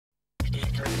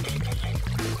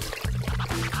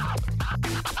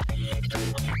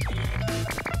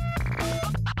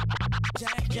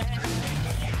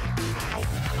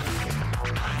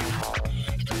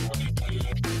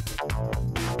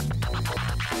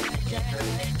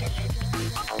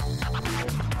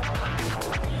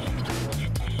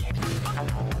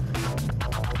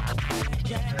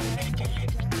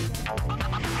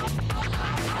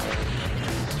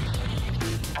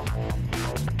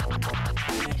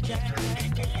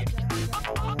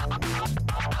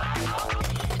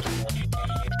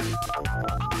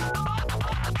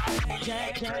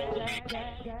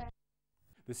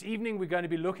This evening we're going to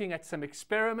be looking at some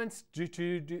experiments to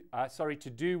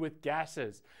do with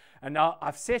gases. And now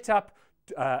I've set up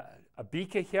a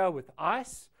beaker here with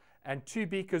ice and two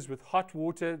beakers with hot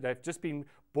water. They've just been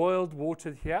boiled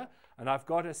water here. And I've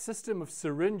got a system of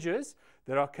syringes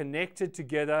that are connected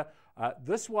together.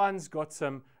 This one's got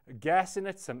some gas in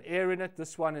it, some air in it.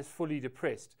 This one is fully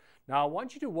depressed. Now I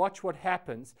want you to watch what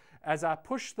happens as I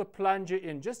push the plunger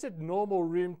in just at normal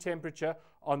room temperature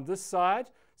on this side.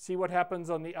 See what happens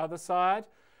on the other side.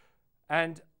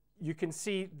 And you can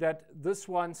see that this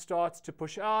one starts to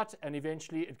push out and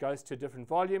eventually it goes to a different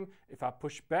volume. If I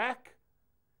push back,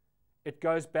 it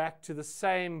goes back to the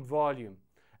same volume.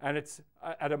 And it's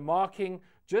at a marking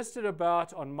just at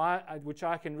about on my, which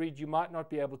I can read. You might not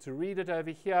be able to read it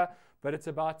over here, but it's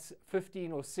about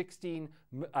 15 or 16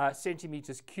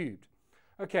 centimeters cubed.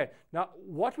 Okay, now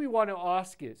what we want to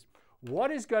ask is, what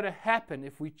is going to happen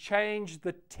if we change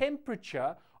the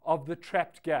temperature of the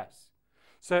trapped gas?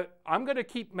 So I'm going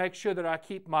to make sure that I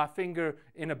keep my finger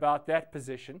in about that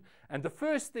position. And the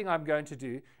first thing I'm going to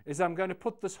do is I'm going to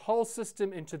put this whole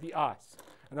system into the ice.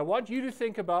 And I want you to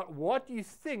think about what you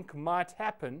think might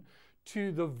happen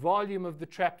to the volume of the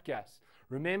trapped gas.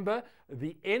 Remember,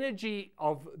 the energy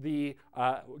of the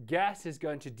gas is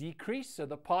going to decrease, so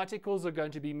the particles are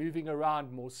going to be moving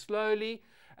around more slowly.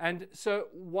 And so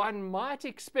one might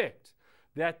expect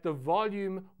that the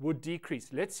volume would decrease.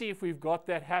 Let's see if we've got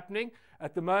that happening.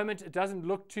 At the moment, it doesn't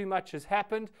look too much has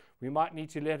happened. We might need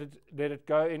to let it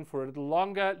go in for a little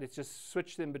longer. Let's just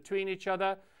switch them between each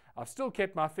other. I've still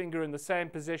kept my finger in the same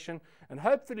position, and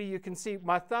hopefully you can see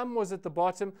my thumb was at the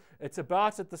bottom. It's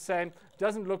about at the same.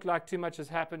 Doesn't look like too much has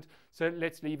happened, so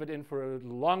let's leave it in for a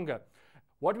little longer.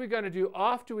 What we're going to do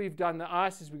after we've done the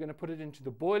ice is we're going to put it into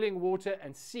the boiling water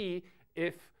and see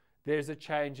if there's a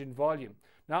change in volume.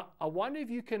 Now, I wonder if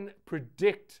you can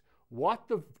predict what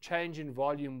the change in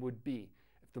volume would be.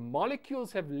 If the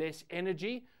molecules have less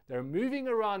energy, they're moving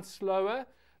around slower,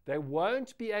 they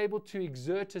won't be able to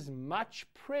exert as much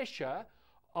pressure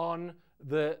on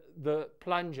the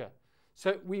plunger.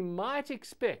 So we might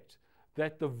expect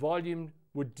that the volume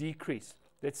would decrease.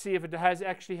 Let's see if it has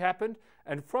actually happened.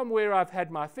 And from where I've had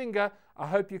my finger, I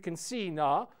hope you can see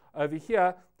now over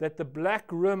here that the black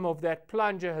rim of that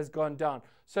plunger has gone down.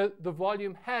 So the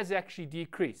volume has actually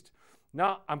decreased.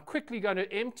 Now I'm quickly going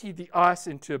to empty the ice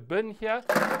into a bin here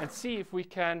and see if we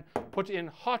can put in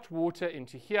hot water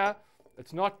into here.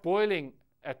 It's not boiling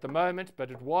at the moment, but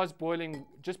it was boiling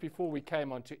just before we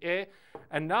came onto air.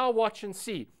 And now watch and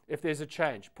see if there's a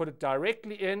change. Put it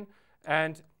directly in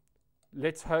and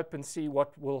let's hope and see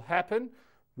what will happen.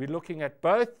 We're looking at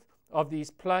both of these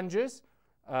plungers,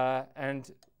 and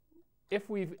if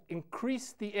we've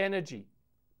increased the energy,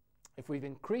 if we've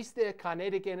increased the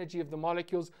kinetic energy of the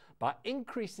molecules by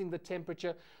increasing the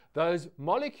temperature, those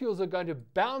molecules are going to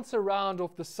bounce around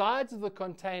off the sides of the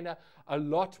container a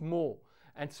lot more.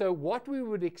 And so what we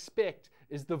would expect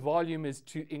is the volume is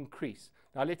to increase.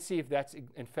 Now let's see if that's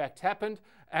in fact happened.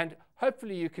 And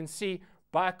hopefully you can see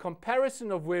by a comparison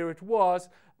of where it was,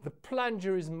 the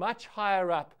plunger is much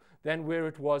higher up than where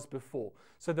it was before.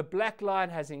 So the black line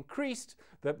has increased,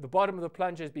 the bottom of the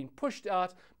plunger has been pushed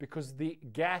out because the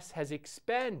gas has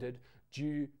expanded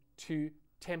due to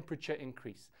temperature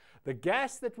increase. The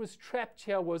gas that was trapped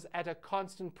here was at a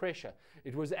constant pressure.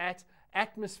 It was at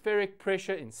atmospheric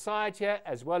pressure inside here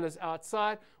as well as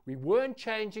outside. We weren't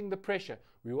changing the pressure.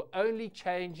 We were only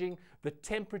changing the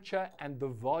temperature, and the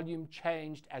volume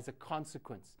changed as a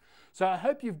consequence. So I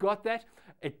hope you've got that.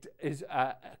 It is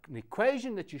an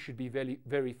equation that you should be very,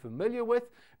 very familiar with.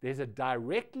 There's a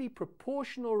directly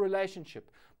proportional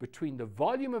relationship between the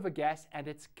volume of a gas and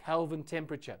its Kelvin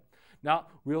temperature. Now,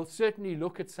 we'll certainly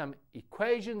look at some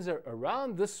equations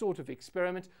around this sort of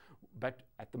experiment, but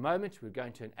at the moment we're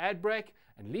going to an ad break,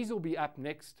 and Lise will be up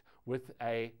next with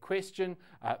a question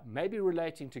maybe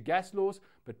relating to gas laws.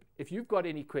 But if you've got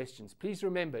any questions, please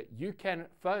remember you can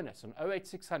phone us on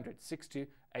 08600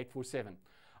 62847.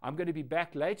 I'm going to be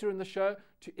back later in the show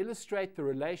to illustrate the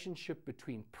relationship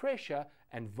between pressure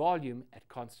and volume at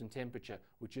constant temperature,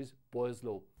 which is Boyle's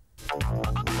law.